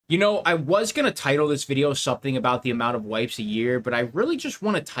You know, I was going to title this video something about the amount of wipes a year, but I really just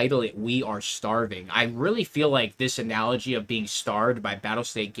want to title it We Are Starving. I really feel like this analogy of being starved by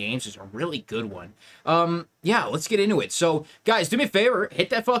Battlestate Games is a really good one. Yeah, let's get into it. So, guys, do me a favor, hit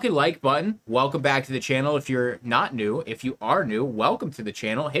that fucking like button. Welcome back to the channel if you're not new. If you are new, welcome to the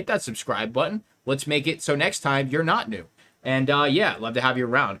channel. Hit that subscribe button. Let's make it so next time you're not new. And yeah, love to have you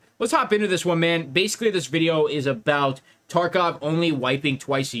around. Let's hop into this one, man. Basically, this video is about Tarkov only wiping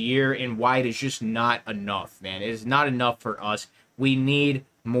twice a year and why it is just not enough, man. It is not enough for us. We need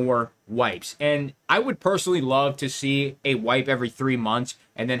more wipes. And I would personally love to see a wipe every 3 months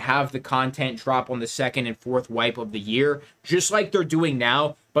and then have the content drop on the second and fourth wipe of the year, just like they're doing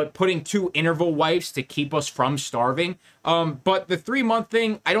now, but putting 2 interval wipes to keep us from starving. But the 3-month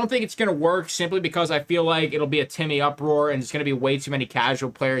thing, I don't think it's going to work simply because I feel like it'll be a Timmy uproar and it's going to be way too many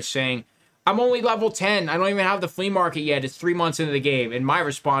casual players saying, I'm only level 10. I don't even have the flea market yet. It's 3 months into the game. And my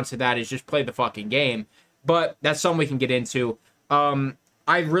response to that is just play the fucking game. But that's something we can get into.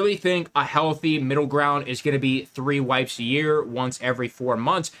 I really think a healthy middle ground is going to be 3 wipes a year, once every 4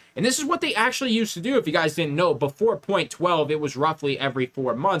 months. And this is what they actually used to do, if you guys didn't know. Before point 12, it was roughly every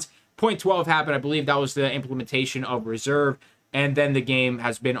 4 months. Point 12 happened, I believe that was the implementation of Reserve. And then the game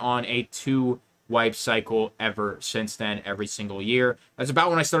has been on a 2 wipe cycle ever since then, every single year. That's about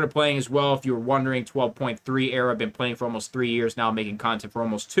when I started playing as well. If you were wondering, 12.3 era. I've been playing for almost 3 years now, making content for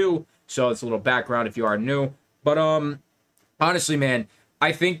almost 2. So it's a little background if you are new. But honestly, man,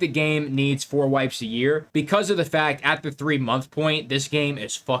 I think the game needs 4 wipes a year because of the fact at the 3-month point, this game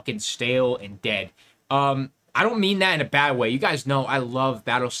is fucking stale and dead. I don't mean that in a bad way. You guys know I love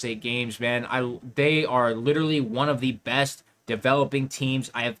Battlestate Games, man. They are literally one of the best developing teams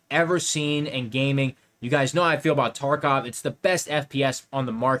I have ever seen in gaming. You guys know how I feel about Tarkov. It's the best FPS on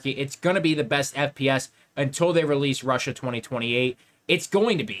the market. It's going to be the best FPS until they release Russia 2028. It's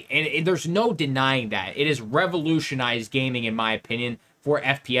going to be. And there's no denying that. It has revolutionized gaming, in my opinion, for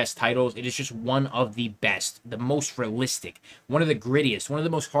FPS titles. It is just one of the best, the most realistic, one of the grittiest, one of the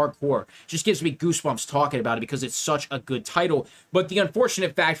most hardcore. Just gives me goosebumps talking about it because it's such a good title. But the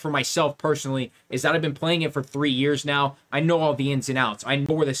unfortunate fact for myself personally is that I've been playing it for 3 years now. I know all the ins and outs. I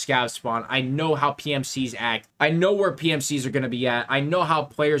know where the scavs spawn. I know how PMCs act. I know where PMCs are going to be at. I know how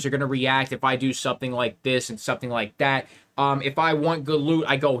players are going to react if I do something like this and something like that. If I want good loot,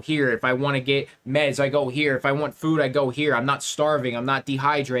 I go here. If I want to get meds, I go here. If I want food, I go here. I'm not starving. I'm not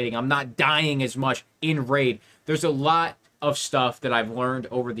dehydrating. I'm not dying as much in raid. There's a lot of stuff that I've learned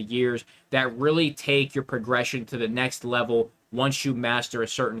over the years that really take your progression to the next level once you master a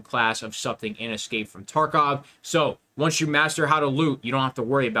certain class of something in Escape from Tarkov. So, once you master how to loot, you don't have to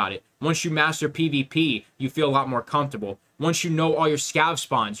worry about it. Once you master PvP, you feel a lot more comfortable. Once you know all your scav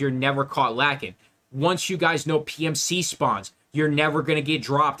spawns, you're never caught lacking. Once you guys know PMC spawns, you're never going to get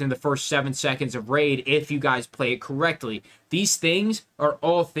dropped in the first 7 seconds of raid if you guys play it correctly. These things are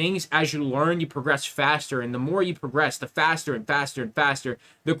all things, as you learn, you progress faster. And the more you progress, the faster and faster and faster,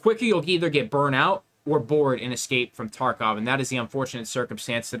 the quicker you'll either get burnt out or bored and escape from Tarkov. And that is the unfortunate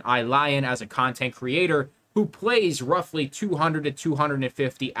circumstance that I lie in as a content creator who plays roughly 200 to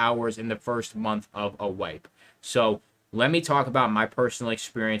 250 hours in the first month of a wipe. So let me talk about my personal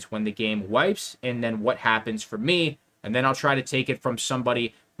experience when the game wipes and then what happens for me. And then I'll try to take it from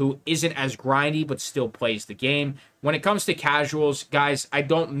somebody who isn't as grindy but still plays the game. When it comes to casuals, guys, I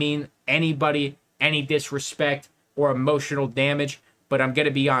don't mean anybody any disrespect or emotional damage, but I'm going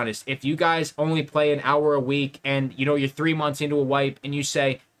to be honest. If you guys only play an hour a week and, you know, you're 3 months into a wipe and you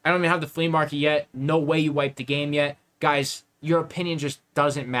say, I don't even have the flea market yet, no way you wiped the game yet, guys, your opinion just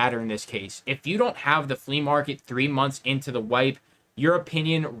doesn't matter in this case. If you don't have the flea market 3 months into the wipe, your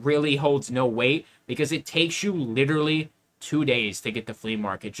opinion really holds no weight because it takes you literally 2 days to get the flea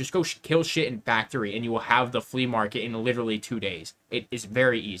market. Just go kill shit in factory and you will have the flea market in literally 2 days. It is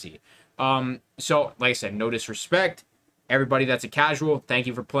very easy. So, like I said, no disrespect. Everybody that's a casual, thank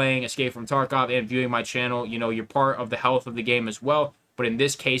you for playing Escape from Tarkov and viewing my channel. You know, you're part of the health of the game as well. But in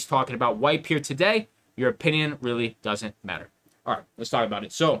this case, talking about wipe here today, your opinion really doesn't matter. All right, let's talk about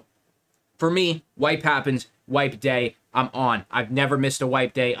it. So, for me, wipe happens, wipe day, I'm on. I've never missed a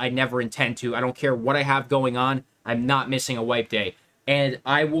wipe day. I never intend to. I don't care what I have going on. I'm not missing a wipe day. And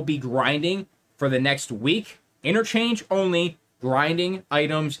I will be grinding for the next week. Interchange only, grinding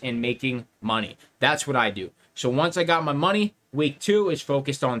items and making money. That's what I do. So once I got my money, week 2 is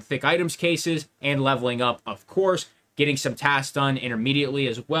focused on thick items cases and leveling up, of course. Getting some tasks done intermediately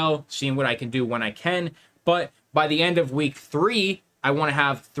as well. Seeing what I can do when I can. But by the end of week 3, I want to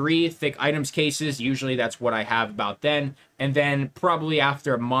have 3 thick items cases. Usually that's what I have about then. And then probably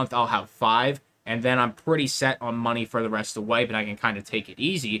after a month, I'll have 5. and then I'm pretty set on money for the rest of the wipe, and I can kind of take it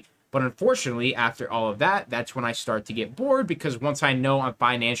easy. But unfortunately, after all of that, that's when I start to get bored, because once I know I'm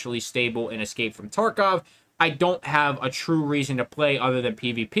financially stable in Escape from Tarkov, I don't have a true reason to play other than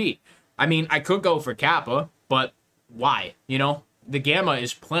PvP. I mean, I could go for Kappa, but why? You know, the Gamma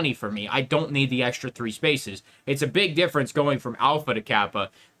is plenty for me. I don't need the extra 3 spaces. It's a big difference going from Alpha to Kappa,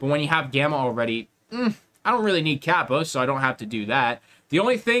 but when you have Gamma already, I don't really need Kappa, so I don't have to do that. The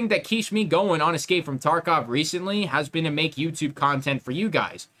only thing that keeps me going on Escape from Tarkov recently has been to make YouTube content for you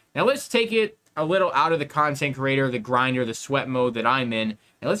guys. Now let's take it a little out of the content creator, the grinder, the sweat mode that I'm in,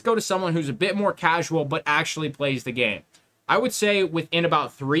 and let's go to someone who's a bit more casual but actually plays the game. I would say within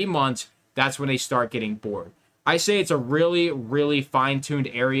about 3 months, that's when they start getting bored. I say it's a really, really fine-tuned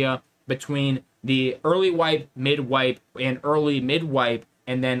area between the early wipe, mid-wipe, and early mid-wipe,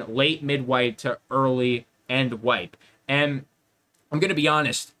 and then late mid-wipe to early end wipe. And I'm going to be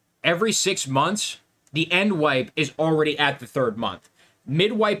honest, every 6 months, the end wipe is already at the 3rd month.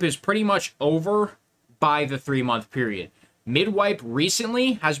 Mid-wipe is pretty much over by the 3-month period. Mid-wipe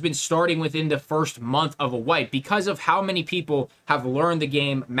recently has been starting within the 1st month of a wipe because of how many people have learned the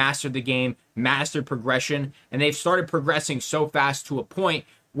game, mastered progression, and they've started progressing so fast to a point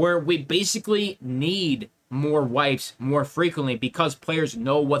where we basically need more wipes more frequently because players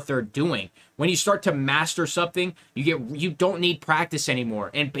know what they're doing. When you start to master something, you don't need practice anymore,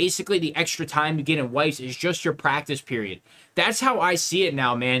 and basically the extra time you get in wipes is just your practice period. That's how I see it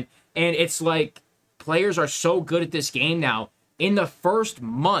now, man. And it's like players are so good at this game now. In the 1st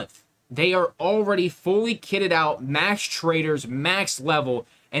month, they are already fully kitted out, max traders, max level,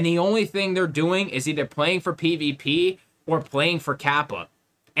 and the only thing they're doing is either playing for PvP or playing for Kappa.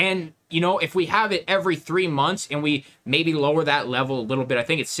 And, you know, if we have it every 3 months and we maybe lower that level a little bit, I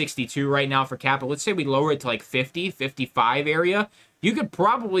think it's 62 right now for Kappa. Let's say we lower it to like 50, 55 area. You could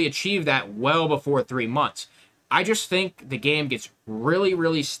probably achieve that well before 3 months. I just think the game gets really,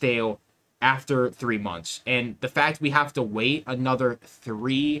 really stale after 3 months. And the fact we have to wait another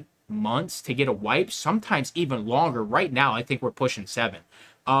 3 months to get a wipe, sometimes even longer. Right now, I think we're pushing 7.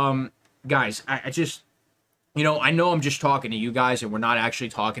 Guys, I just... You know, I know I'm just talking to you guys and we're not actually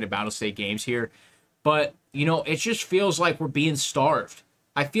talking about Battlestate Games here, but, you know, it just feels like we're being starved.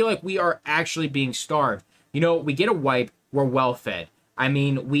 I feel like we are actually being starved. You know, we get a wipe, we're well fed. I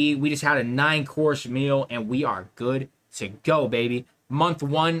mean, we just had a 9-course meal and we are good to go, baby. Month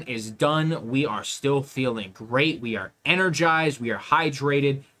 1 is done. We are still feeling great. We are energized. We are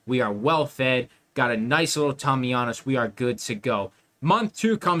hydrated. We are well fed. Got a nice little tummy on us. We are good to go. Month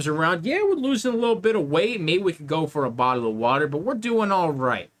 2 comes around. Yeah, we're losing a little bit of weight. Maybe we could go for a bottle of water, but we're doing all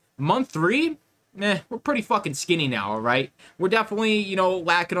right. Month 3, we're pretty fucking skinny now, all right? We're definitely, you know,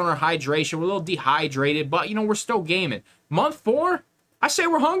 lacking on our hydration. We're a little dehydrated, but, you know, we're still gaming. Month 4, I say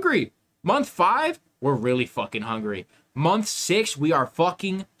we're hungry. Month 5, we're really fucking hungry. Month 6, we are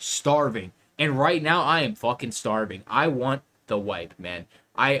fucking starving. And right now, I am fucking starving. I want the wipe, man.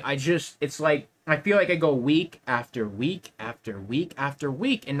 I just, it's like, I feel like I go week after week after week after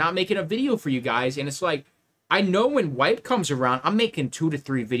week and not making a video for you guys. And it's like, I know when wipe comes around, I'm making 2 to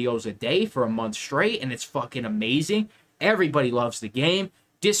 3 videos a day for a month straight. And it's fucking amazing. Everybody loves the game.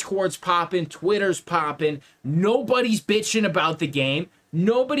 Discord's popping. Twitter's popping. Nobody's bitching about the game.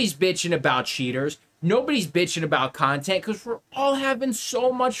 Nobody's bitching about cheaters. Nobody's bitching about content because we're all having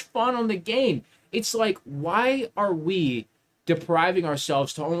so much fun on the game. It's like, why are we depriving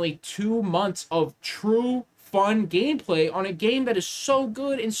ourselves to only 2 months of true fun gameplay on a game that is so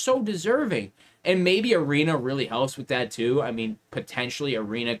good and so deserving? And maybe Arena really helps with that too. I mean, potentially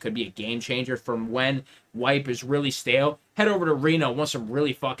Arena could be a game changer from when wipe is really stale. Head over to Arena, want some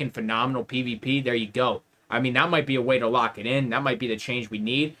really fucking phenomenal PvP, there you go. I mean, that might be a way to lock it in. That might be the change we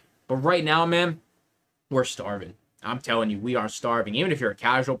need. But right now, man, we're starving. I'm telling you, we are starving. Even if you're a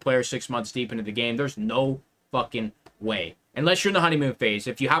casual player 6 months deep into the game, there's no fucking way. Unless you're in the honeymoon phase.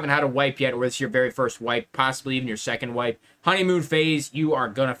 If you haven't had a wipe yet, or it's your very first wipe, possibly even your second wipe, honeymoon phase, you are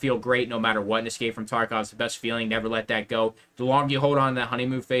going to feel great no matter what. And Escape from Tarkov is the best feeling. Never let that go. The longer you hold on to that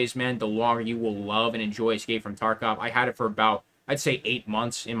honeymoon phase, man, the longer you will love and enjoy Escape from Tarkov. I had it for about, I'd say 8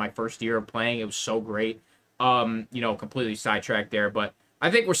 months in my first year of playing. It was so great. You know, completely sidetracked there. But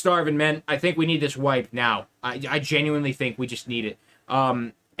I think we're starving, man. I think we need this wipe now. I genuinely think we just need it.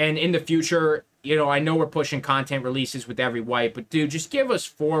 And in the future, you know, I know we're pushing content releases with every wipe, but dude, just give us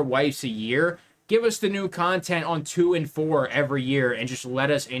 4 wipes a year. Give us the new content on 2 and 4 every year and just let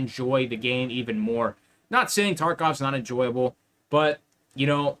us enjoy the game even more. Not saying Tarkov's not enjoyable, but, you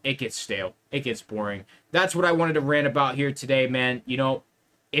know, it gets stale. It gets boring. That's what I wanted to rant about here today, man. You know,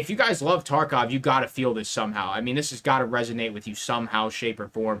 if you guys love Tarkov, you got to feel this somehow. I mean, this has got to resonate with you somehow, shape, or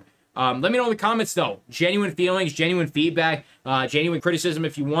form. Let me know in the comments, though. Genuine feelings, genuine feedback, genuine criticism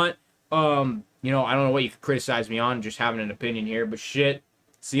if you want. You know, I don't know what you could criticize me on, just having an opinion here, but shit,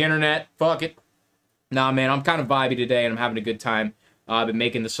 it's the internet. Fuck it. Nah, man, I'm kind of vibey today, and I'm having a good time. I've been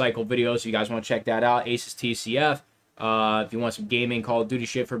making the cycle videos, if you guys want to check that out. Acez TCF. If you want some gaming, Call of Duty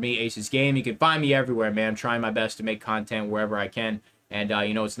shit for me, Acez Game. You can find me everywhere, man. I'm trying my best to make content wherever I can. And,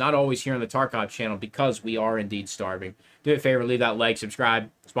 you know, it's not always here on the Tarkov channel because we are indeed starving. Do me a favor, leave that like, subscribe,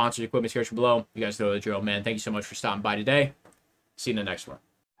 sponsor equipment description below. You guys know the drill, man. Thank you so much for stopping by today. See you in the next one.